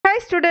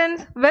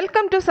students,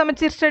 welcome to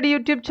Samacheer Study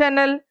YouTube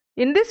channel.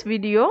 In this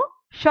video,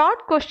 short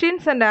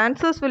questions and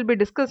answers will be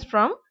discussed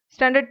from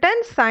Standard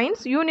 10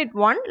 Science Unit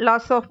 1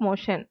 Laws of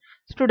Motion.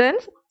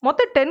 Students,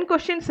 மொத்த 10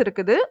 questions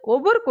இருக்குது.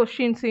 ஒவ்வொரு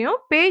questionஸையும்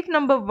page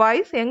number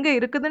wise எங்க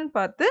இருக்குதுன்னு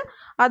பார்த்து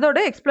அதோட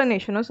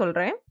explanation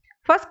சொல்றேன்.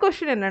 First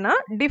question என்னன்னா,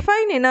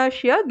 define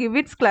inertia, give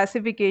its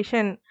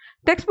classification.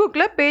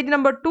 Textbookல page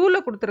number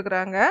 2ல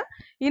கொடுத்திருக்காங்க.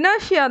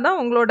 Inertia தான்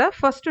உங்களோட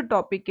first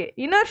topic.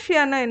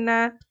 Inertiaனா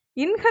என்ன?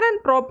 Inherent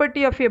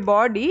property of a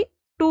body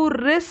to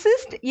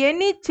resist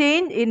any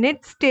change in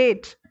its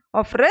state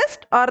of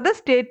rest or the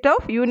state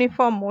of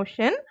uniform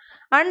motion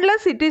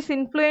unless it is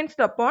influenced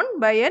upon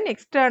by an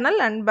external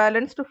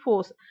unbalanced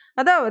force.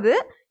 அதாவது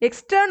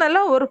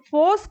எக்ஸ்டர்னலா ஒரு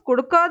force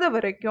கொடுக்காத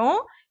வரைக்கும்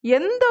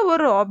எந்த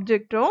ஒரு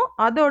ஆப்ஜெக்டும்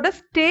அதோட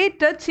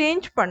ஸ்டேட்டை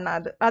change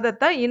பண்ணாது.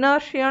 அதைத்தான்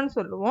இனர்ஷியான்னு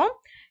சொல்லுவோம்.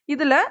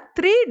 இதுல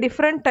 3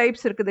 டிஃப்ரெண்ட்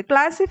டைப்ஸ் இருக்குது.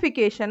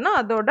 கிளாசிஃபிகேஷன்னா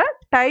அதோட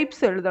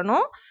டைப்ஸ்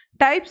எழுதணும்.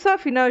 Types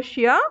of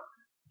inertia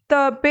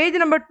page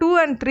number 2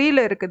 and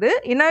 3ல இருக்குது.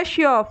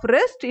 Inertia of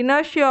rest,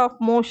 inertia of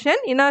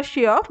motion,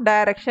 inertia of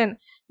direction.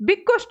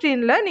 Big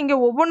கொஸ்டின்ல நீங்க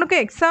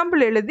ஒவ்வொன்றுக்கும்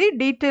எக்ஸாம்பிள் எழுதி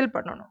டீட்டெயில்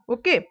பண்ணணும்.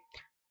 Okay,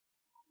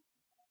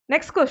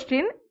 next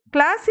question,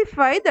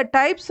 classify the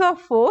types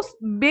of force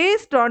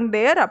based on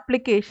their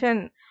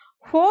application.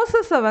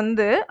 ஃபோர்ஸஸை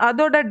வந்து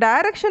அதோட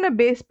டைரக்ஷனை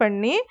base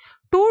பண்ணி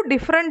 2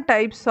 different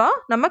டைப்ஸாக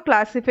நம்ம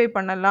கிளாஸிஃபை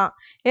பண்ணலாம்.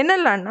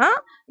 என்னெல்லாம்னா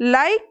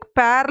like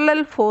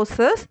parallel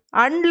forces,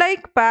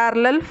 unlike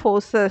parallel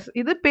forces.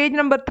 இது பேஜ்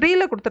நம்பர்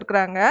 3ல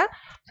கொடுத்துருக்குறாங்க.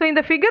 ஸோ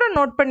இந்த ஃபிகரை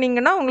நோட்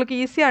பண்ணிங்கன்னா உங்களுக்கு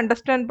ஈஸியாக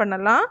அண்டர்ஸ்டாண்ட்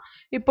பண்ணலாம்.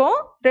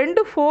 இப்போது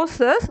 2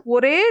 ஃபோர்ஸஸ்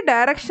ஒரே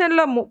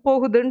டைரக்ஷனில்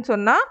போகுதுன்னு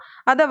சொன்னால்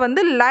அதை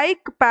வந்து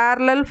லைக்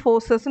பேரலல்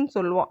ஃபோர்ஸஸ்ன்னு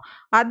சொல்லுவோம்.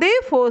 அதே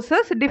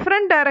ஃபோர்ஸஸ்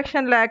டிஃப்ரெண்ட்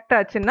டைரக்ஷனில் ஆக்ட்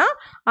ஆச்சுன்னா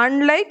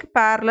unlike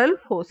parallel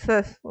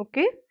forces.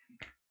 Okay,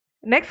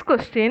 next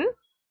question,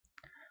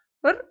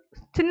 ஒரு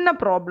சின்ன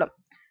problem.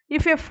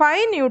 If a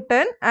 5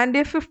 Newton and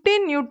a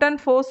 15 Newton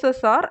forces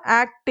are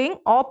acting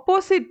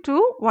opposite to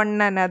one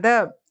another,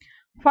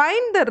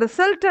 find the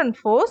resultant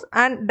force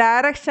and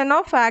direction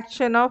of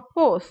action of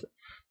force.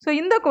 So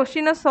இந்த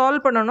கொஸ்டினை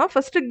solve பண்ணணும்.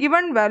 First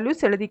given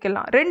values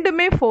எழுதிக்கலாம்.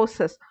 ரெண்டுமே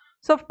forces.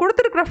 So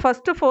கொடுத்துருக்குற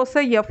first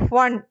ஃபோர்ஸை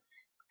F1,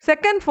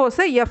 second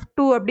ஃபோர்ஸை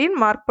F2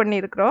 அப்படின்னு mark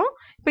பண்ணியிருக்கிறோம்.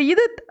 இப்போ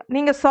இது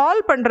நீங்கள்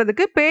சால்வ்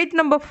பண்ணுறதுக்கு page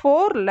number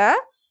 4ல்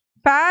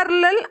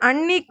parallel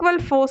unequal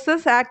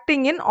forces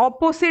acting in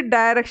opposite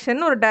direction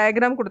ஒரு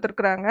டயக்ராம்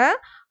கொடுத்துருக்குறாங்க.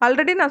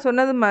 ஆல்ரெடி நான்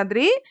சொன்னது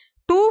மாதிரி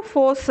 2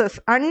 forces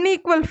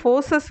unequal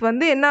forces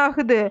வந்து என்ன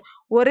ஆகுது,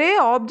 ஒரே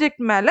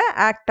ஆப்ஜெக்ட் மேலே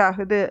ஆக்ட்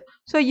ஆகுது.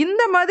 ஸோ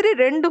இந்த மாதிரி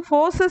 2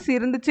 forces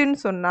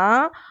இருந்துச்சுன்னு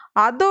சொன்னால்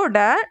அதோட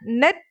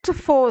நெட்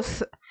ஃபோர்ஸ்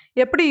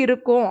எப்படி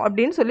இருக்கும்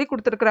அப்படின்னு சொல்லி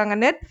கொடுத்துருக்குறாங்க.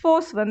 நெட்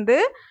ஃபோர்ஸ் வந்து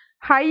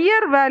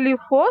higher value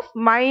force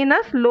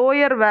minus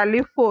lower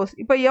value force.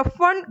 இப்போ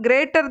F1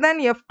 கிரேட்டர்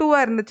தேன்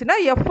F2வாக இருந்துச்சுன்னா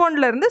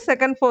F1லேருந்து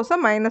செகண்ட் ஃபோர்ஸை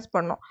மைனஸ்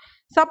பண்ணோம்.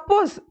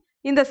 சப்போஸ்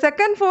இந்த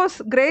second force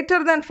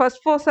greater than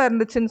first ஃபோர்ஸாக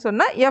இருந்துச்சுன்னு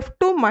சொன்னால்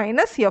F2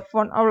 மைனஸ்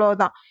F1,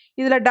 அவ்வளோதான்.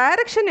 இதில்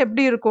டைரக்ஷன்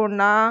எப்படி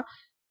இருக்கும்னா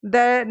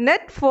the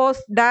net force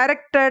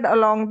directed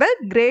along the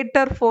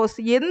greater force.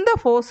 எந்த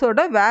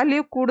ஃபோர்ஸோட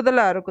வேல்யூ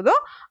கூடுதலாக இருக்குதோ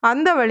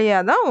அந்த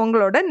வழியாக தான்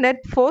உங்களோட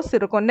நெட் ஃபோர்ஸ்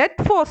இருக்கும்.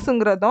 நெட்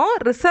ஃபோர்ஸுங்கிறதும்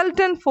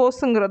ரிசல்டன்ட்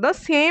ஃபோர்ஸுங்கிறதும்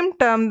சேம்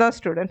டேர்ம் தான்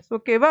ஸ்டூடெண்ட்ஸ்.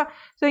 ஓகேவா?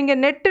 ஸோ இங்கே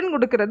நெட்டுன்னு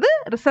கொடுக்கறது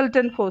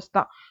ரிசல்டன்ட் ஃபோர்ஸ்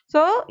தான்.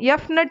 So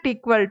F net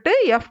equal to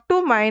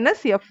F2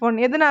 minus F1.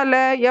 எதனால?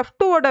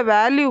 F2ஓட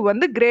வேல்யூ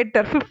வந்து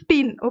greater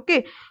 15. Okay,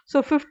 so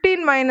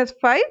 15 minus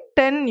 5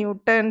 10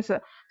 Newton's.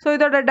 So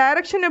இதோட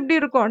டைரக்ஷன் எப்படி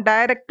இருக்கும்?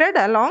 Directed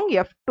along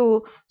F2.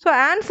 So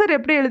answer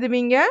எப்படி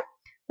எழுதுவீங்க?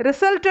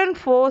 Resultant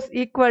force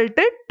equal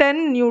to 10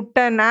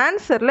 Newton.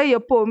 ஆன்சரில்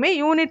எப்போவுமே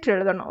யூனிட்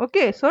எழுதணும்.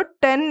 Okay, so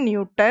 10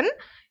 Newton.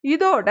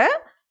 இதோட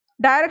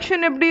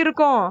டைரக்ஷன் எப்படி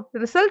இருக்கும்?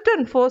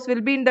 Resultant force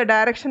will be in the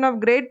direction of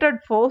கிரேட்டட்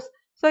force.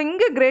 So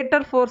இங்கே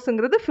greater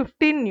ஃபோர்ஸுங்கிறது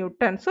 15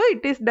 Newton. So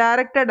it is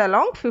directed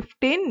along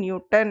 15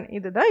 Newton.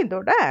 இதுதான்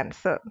இதோட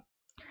answer.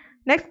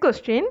 Next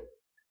question,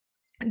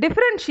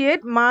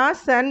 differentiate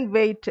mass and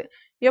wait.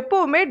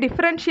 எப்போவுமே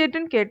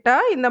டிஃப்ரென்ஷியேட்டுன்னு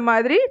கேட்டால் இந்த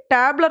மாதிரி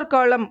டேப்லர்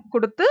காலம்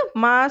கொடுத்து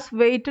மாஸ்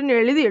வெயிட்னு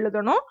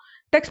எழுதணும்.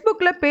 டெக்ஸ்ட்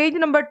புக்கில் page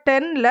number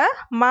 10ல்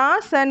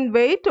mass and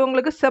wait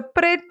உங்களுக்கு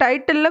செப்பரேட்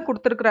டைட்டிலில்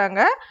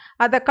கொடுத்துருக்குறாங்க.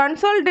 அதை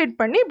கன்சாலிடேட்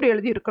பண்ணி இப்படி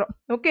எழுதியிருக்கிறோம்.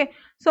 ஓகே,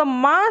 ஸோ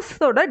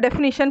மாஸோட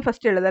டெஃபினிஷன்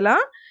ஃபஸ்ட்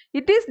எழுதலாம்.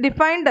 It is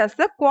defined as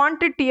the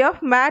quantity of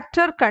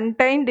matter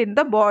contained இன்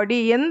த பாடி.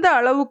 எந்த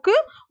அளவுக்கு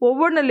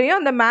ஒவ்வொன்றுலேயும்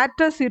அந்த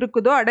மேட்டர்ஸ்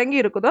இருக்குதோ அடங்கி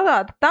இருக்குதோ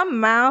அதுதான்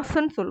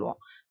மாஸ்ன்னு சொல்லுவோம்.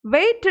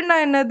 வெயிட்னா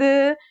என்னது?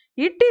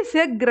 It is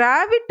a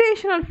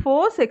gravitational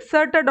force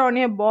exerted on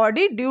a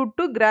body due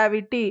to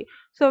gravity.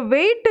 So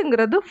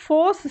weightங்கிறது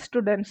force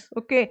students.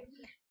 Okay,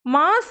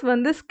 mass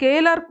வந்து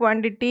scalar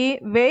quantity,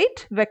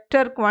 weight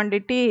vector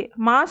quantity.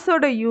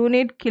 மாஸோட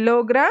unit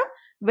kilogram,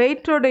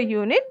 வெயிட்டோட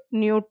unit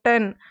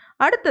Newton.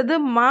 அடுத்தது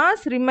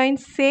மாஸ்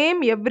ரிமைன்ஸ் சேம்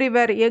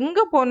எவ்ரிவேர்.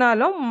 எங்கே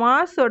போனாலும்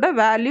மாஸோட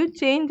வேல்யூ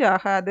சேஞ்ச்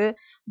ஆகாது.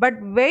 But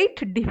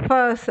wait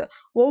differs.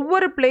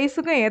 ஒவ்வொரு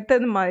பிளேஸுக்கும்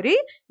ஏற்றது மாதிரி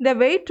இந்த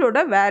வெயிட்டோட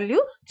value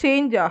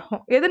change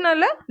ஆகும்.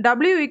 எதனால?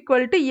 W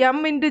equal to M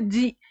into G.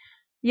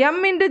 m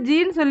into g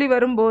ன்னு சொல்லி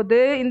வரும்போது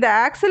இந்த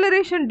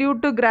acceleration due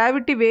to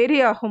gravity vary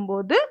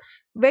ஆகும்போது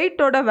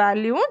வெயிட்டோட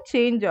வேல்யூவும்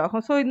சேஞ்ச்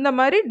ஆகும். ஸோ இந்த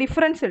மாதிரி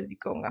டிஃப்ரென்ஸ்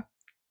எழுதிக்கோங்க.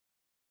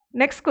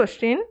 Next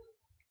question,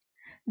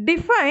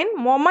 define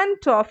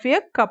moment of a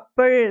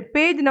couple.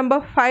 Page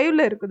number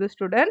 5ல இருக்குது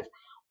ஸ்டூடெண்ட்ஸ்.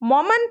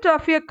 மொமெண்ட்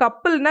ஆஃப் எ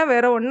கப்பிள்னா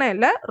வேற ஒன்றும்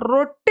இல்லை,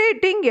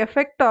 rotating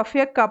effect of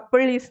a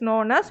couple is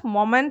known as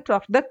moment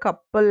of the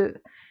couple.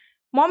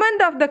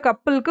 Moment of the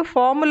கப்பிளுக்கு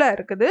formula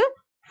இருக்குது,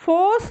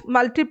 force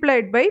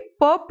multiplied by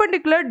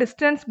perpendicular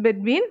distance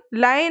between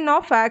line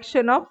of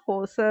action of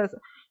forces.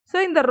 So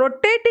இந்த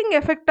rotating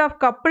effect of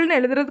கப்பிள்னு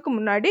எழுதுறதுக்கு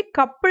முன்னாடி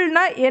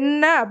கப்பிள்னா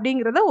என்ன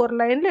அப்படிங்கிறத ஒரு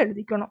லைனில்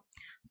எழுதிக்கணும்.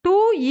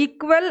 Two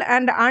equal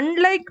and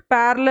unlike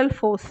parallel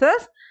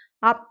forces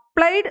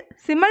applied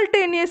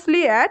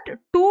simultaneously at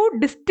two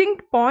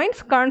distinct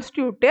points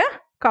constitute a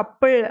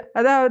couple.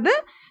 அதாவது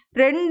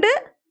ரெண்டு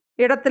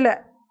இடத்துல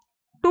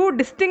two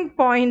distinct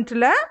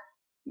pointல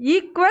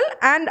equal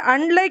and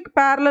unlike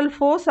parallel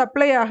force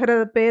apply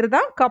ஆகிறது பேர்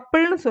தான்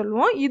கப்பிள்னு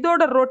சொல்லுவோம்.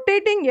 இதோட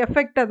ரொட்டேட்டிங்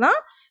எஃபெக்டை தான்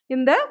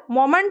இந்த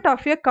மொமெண்ட்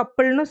ஆஃப் எ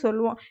கப்பிள்னு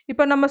சொல்லுவோம்.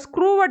 இப்போ நம்ம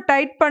ஸ்க்ரூவை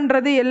டைட்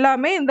பண்ணுறது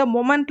எல்லாமே இந்த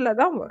மொமெண்ட்டில்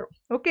தான் வரும்.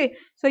 Okay,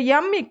 so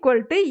m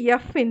equal to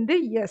F into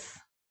S.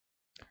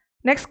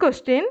 Next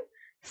question,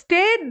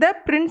 state the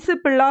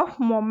principle of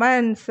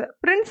moments.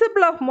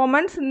 Principle of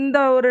moments இந்த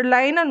ஒரு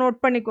லைனை நோட்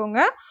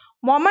பண்ணிக்கோங்க.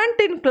 Moment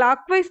in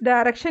clockwise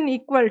direction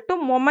equal to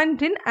moment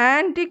in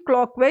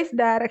anti-clockwise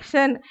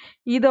direction.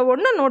 இதை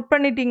ஒன்று நோட்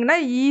பண்ணிட்டீங்கன்னா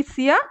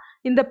ஈஸியாக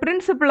இந்த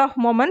பிரின்சிபிள் ஆஃப்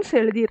மொமெண்ட்ஸ்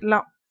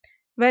எழுதிடலாம்.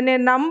 When a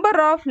number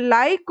of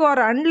like or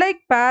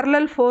unlike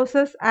parallel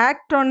forces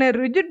act on a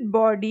rigid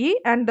body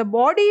and the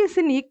body is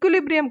in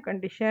equilibrium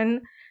condition,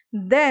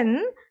 then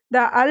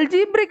the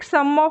algebraic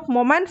sum of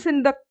moments in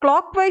the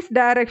clockwise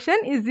direction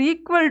is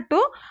equal to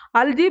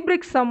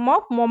algebraic sum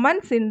of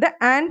moments in the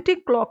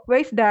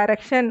anti-clockwise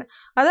direction.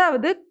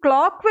 அதாவது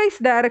clockwise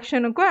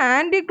directionக்கும்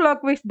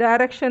anti-clockwise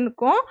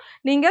directionக்கும்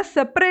நீங்கள்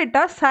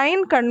செப்பரேட்டாக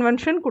sign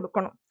convention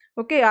கொடுக்கணும்.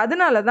 Okay,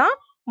 அதனால தான்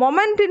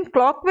moment in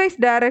clockwise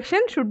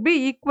direction should be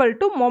equal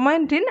to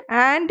moment in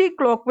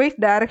anti-clockwise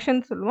direction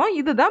சொல்லுவோம்.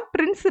 இதுதான்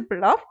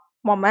principle of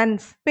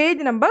moments.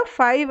 Page number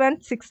 5 and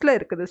 6ல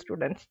இருக்குது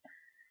students.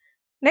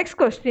 Next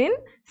question,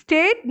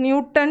 state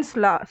Newton's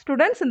லா.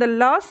 Students, இந்த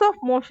லாஸ்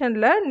ஆஃப்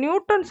மோஷனில்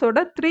நியூட்டன்ஸோட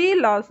 3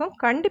 லாஸும்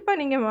கண்டிப்பாக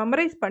நீங்கள்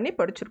மெமரைஸ் பண்ணி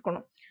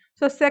படிச்சிருக்கணும்.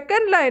 ஸோ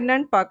செகண்ட் லா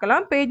என்னன்னு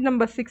பார்க்கலாம். பேஜ்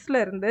நம்பர் 6ல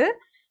இருந்து,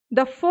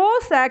 the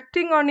force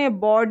acting on a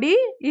body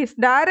is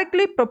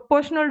directly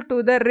proportional to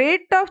the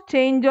rate of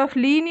change of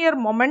linear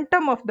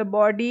momentum of the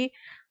body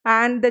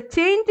and the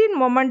change in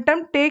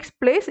momentum takes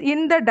place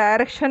in the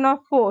direction of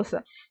force.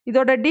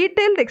 இதோட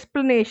detailed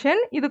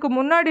explanation இதுக்கு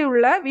முன்னாடி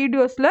உள்ள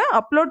வீடியோஸில்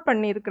upload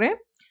பண்ணியிருக்கிறேன்.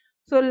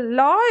 So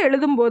லா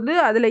எழுதும்போது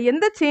அதில்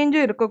எந்த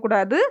சேஞ்சும்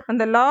இருக்கக்கூடாது,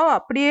 அந்த லா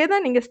அப்படியே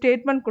தான் நீங்கள்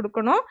ஸ்டேட்மெண்ட்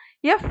கொடுக்கணும்.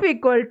 F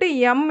equal to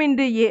M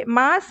into A,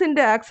 mass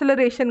into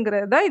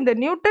ஆக்சலரேஷனுங்கிறது தான் இந்த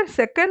நியூட்டன்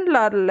செகண்ட்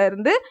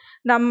லாவிலேருந்து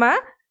நம்ம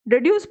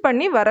ரெடியூஸ்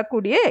பண்ணி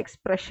வரக்கூடிய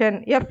expression.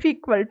 F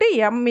equal to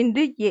M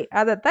into ஏ,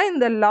 அதை தான்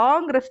இந்த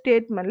லாங்கிற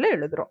ஸ்டேட்மெண்ட்டில்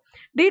எழுதுகிறோம்.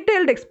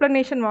 டீட்டெயில்டு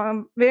எக்ஸ்பிளனேஷன்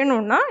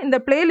வேணும்னா இந்த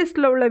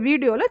பிளேலிஸ்ட்டில் உள்ள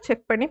வீடியோவில்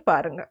செக் பண்ணி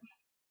பாருங்கள்.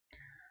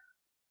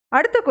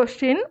 அடுத்த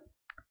question,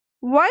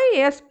 why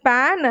a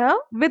spanner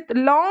with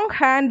long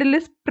handle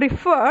is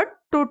preferred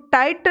to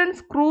tighten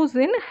screws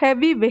in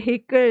heavy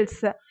vehicles.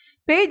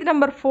 Page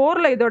number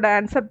 4ல இதோட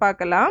ஆன்சர்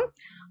பார்க்கலாம்.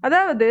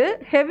 அதாவது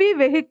ஹெவி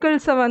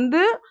வெஹிக்கிள்ஸை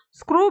வந்து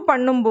ஸ்க்ரூ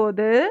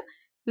பண்ணும்போது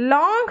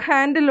லாங்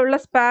ஹேண்டில் உள்ள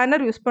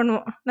ஸ்பேனர் யூஸ்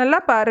பண்ணுவோம்.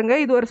 நல்லா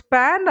பாருங்கள், இது ஒரு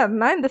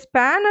ஸ்பேனர்னால் இந்த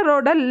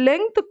ஸ்பேனரோட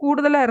லெங்த்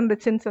கூடுதலாக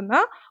இருந்துச்சுன்னு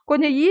சொன்னால்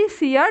கொஞ்சம்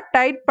ஈஸியாக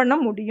டைட் பண்ண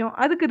முடியும்.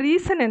 அதுக்கு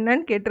ரீசன்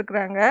என்னன்னு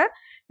கேட்டிருக்கிறாங்க.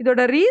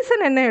 இதோட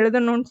ரீசன் என்ன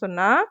எழுதணும்னு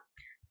சொன்னால்,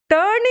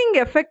 turning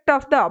effect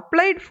of the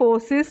applied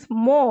force is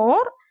more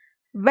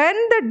when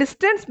the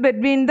distance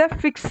between the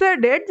fixed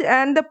edge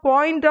and the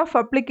point of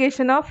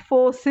application of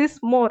force is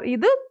more.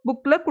 இது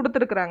புக்கில்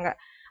கொடுத்துருக்குறாங்க.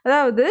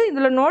 அதாவது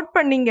இதில் நோட்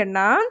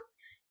பண்ணிங்கன்னா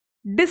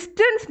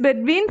distance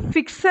between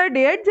fixed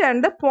edge and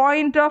the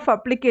point of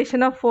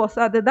application of force,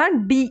 அதுதான்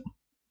D.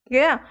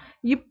 Okay,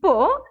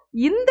 இப்போது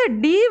இந்த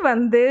D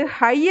வந்து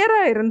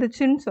ஹையராக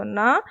இருந்துச்சுன்னு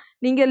சொன்னால்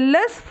நீங்கள்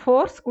லெஸ்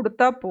ஃபோர்ஸ்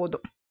கொடுத்தா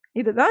போதும்.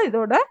 இதுதான்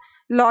இதோட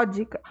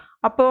லாஜிக்.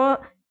 அப்போ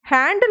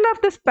handle of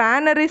the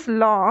spanner is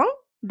long,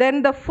 then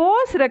the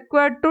force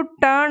required to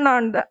turn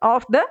on the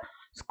of the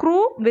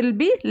screw will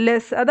be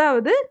less.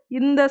 அதாவது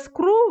இந்த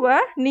ஸ்க்ரூவை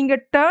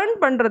நீங்கள் டேர்ன்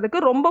பண்ணுறதுக்கு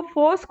ரொம்ப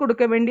ஃபோர்ஸ்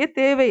கொடுக்க வேண்டிய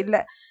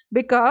தேவையில்லை.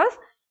 Because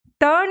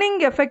turning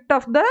effect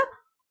of the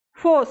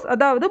force,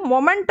 அதாவது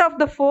மொமெண்ட் ஆஃப்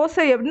த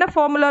ஃபோர்ஸை என்ன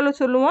ஃபார்முலாவில்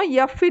சொல்லுவோம்,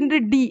 F into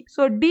D.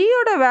 So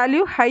டியோட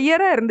value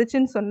ஹையராக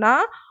இருந்துச்சுன்னு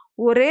சொன்னால்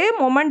ஒரே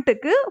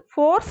மொமெண்ட்டுக்கு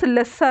ஃபோர்ஸ்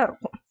லெஸ்ஸாக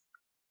இருக்கும்.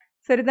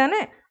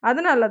 சரிதானே?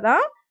 அதனால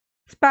தான்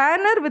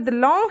spanner with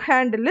long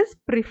handle is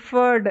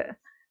preferred.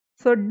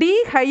 So D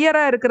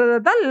ஹையராக இருக்கிறத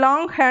தான்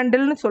லாங்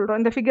ஹேண்டில்னு சொல்கிறோம்.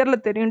 இந்த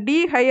ஃபிகரில் தெரியும், டி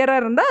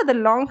ஹையராக இருந்தால் அது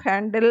லாங்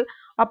ஹேண்டில்.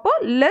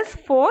 அப்போது லெஸ்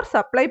ஃபோர்ஸ்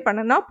அப்ளை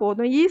பண்ணினா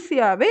போதும்,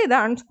 ஈஸியாகவே இதை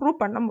அன்ஸ்க்ரூ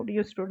பண்ண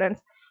முடியும்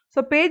ஸ்டூடெண்ட்ஸ்.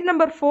 ஸோ பேஜ்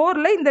நம்பர்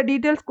 4ல் இந்த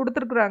டீட்டெயில்ஸ்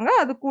கொடுத்துருக்குறாங்க.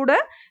 அது கூட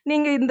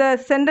நீங்கள் இந்த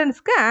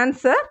சென்டென்ஸ்க்கு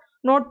ஆன்சர்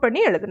நோட்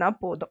பண்ணி எழுதினா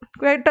போதும்.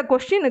 கேட்ட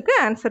கொஸ்டினுக்கு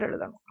ஆன்சர்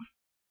எழுதணும்.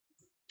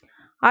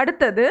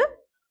 அடுத்தது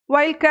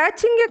while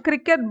catching a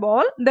cricket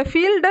ball the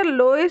fielder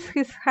lowers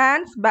his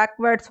hands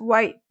backwards.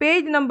 Why?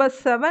 Page number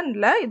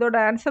 7ல இதோட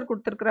ஆன்சர்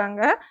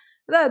கொடுத்துருக்குறாங்க.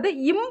 அதாவது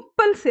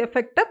இம்பல்ஸ்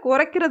எஃபெக்டை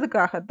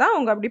குறைக்கிறதுக்காக தான்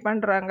அவங்க அப்படி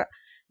பண்ணுறாங்க.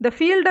 The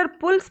fielder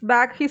pulls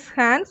back his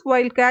hands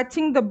while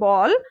catching the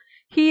ball.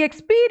 He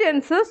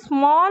experiences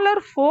smaller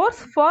force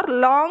for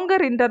longer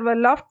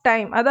interval of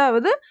time.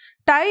 அதாவது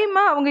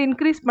டைமை அவங்க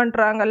இன்க்ரீஸ்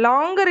பண்ணுறாங்க.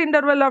 லாங்கர்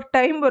இன்டர்வல் ஆஃப்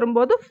டைம்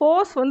வரும்போது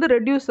ஃபோர்ஸ் வந்து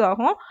ரெடியூஸ்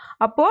ஆகும்.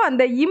 அப்போது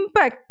அந்த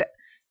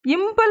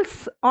impulse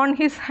on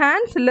his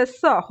hands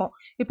less ஆகும்.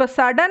 இப்போ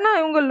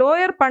சடனாக இவங்க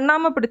லோயர்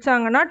பண்ணாமல்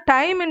பிடிச்சாங்கன்னா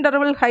டைம்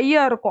இன்டர்வல்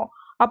ஹையாக இருக்கும்.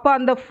 அப்போ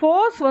அந்த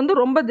ஃபோர்ஸ் வந்து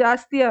ரொம்ப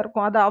ஜாஸ்தியாக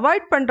இருக்கும். அதை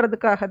அவாய்ட்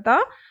பண்ணுறதுக்காக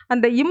தான்,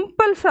 அந்த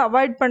இம்பல்ஸை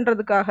அவாய்ட்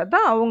பண்ணுறதுக்காக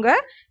தான் அவங்க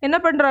என்ன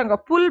பண்ணுறாங்க,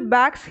 புல்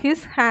packs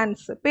his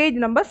hands. Page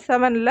number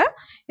 7ல்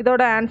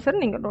இதோட ஆன்சர்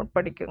நீங்கள் நோட்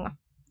பண்ணிக்கோங்க.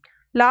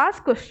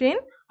 Last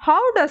question,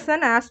 how does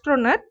an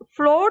astronaut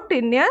float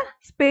in a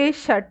space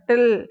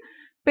shuttle?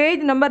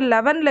 Page number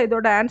 11ல்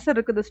இதோட ஆன்சர்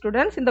இருக்குது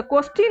ஸ்டூடெண்ட்ஸ். இந்த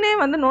கொஸ்டினே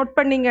வந்து நோட்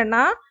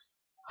பண்ணிங்கன்னா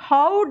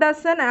how does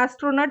an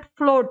astronaut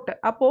float,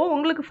 அப்போது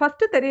உங்களுக்கு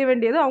ஃபஸ்ட்டு தெரிய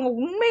வேண்டியது அவங்க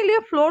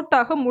உண்மையிலேயே ஃப்ளோட்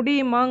ஆக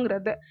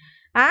முடியுமாங்கிறது.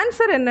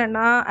 ஆன்சர்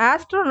என்னென்னா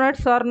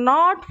astronauts are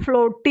not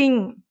floating.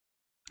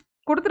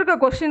 கொடுத்துருக்க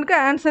கொஸ்டினுக்கு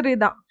ஆன்சர்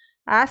இதுதான்.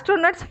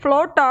 astronauts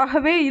ஃப்ளோட்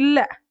ஆகவே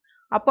இல்லை.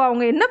 அப்போ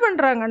அவங்க என்ன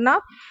பண்ணுறாங்கன்னா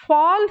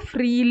ஃபால்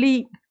ஃப்ரீலி.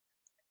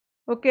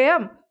 ஓகே,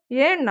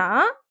 ஏன்னா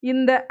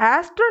இந்த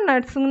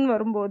ஆஸ்ட்ரோனட்ஸுன்னு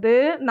வரும்போது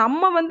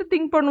நம்ம வந்து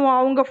திங்க் பண்ணுவோம்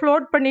அவங்க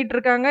ஃப்ளோட் பண்ணிட்டு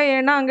இருக்காங்க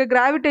ஏன்னா அங்கே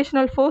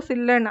கிராவிடேஷனல் ஃபோர்ஸ்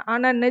இல்லைன்னு.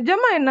 ஆனால்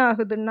நிஜமாக என்ன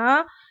ஆகுதுன்னா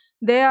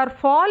they are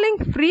falling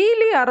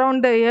freely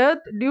around the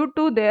earth due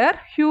to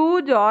their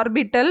huge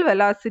orbital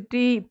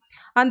velocity.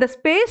 அந்த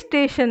ஸ்பேஸ்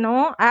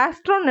ஸ்டேஷனும்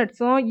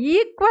ஆஸ்ட்ரோனட்ஸும்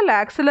ஈக்குவல்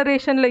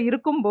ஆக்சிலரேஷனில்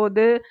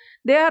இருக்கும்போது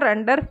they are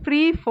under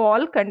free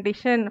fall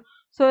condition.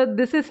 So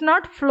this is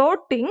not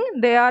floating,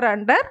 they are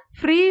under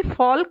free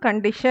fall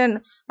condition.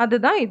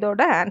 அதுதான்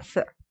இதோட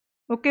answer.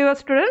 Okay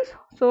students,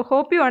 so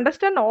hope you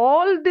understand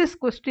all these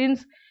questions.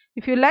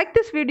 If you like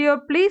this video,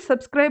 please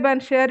subscribe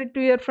and share it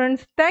to your friends.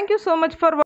 Thank you so much for watching.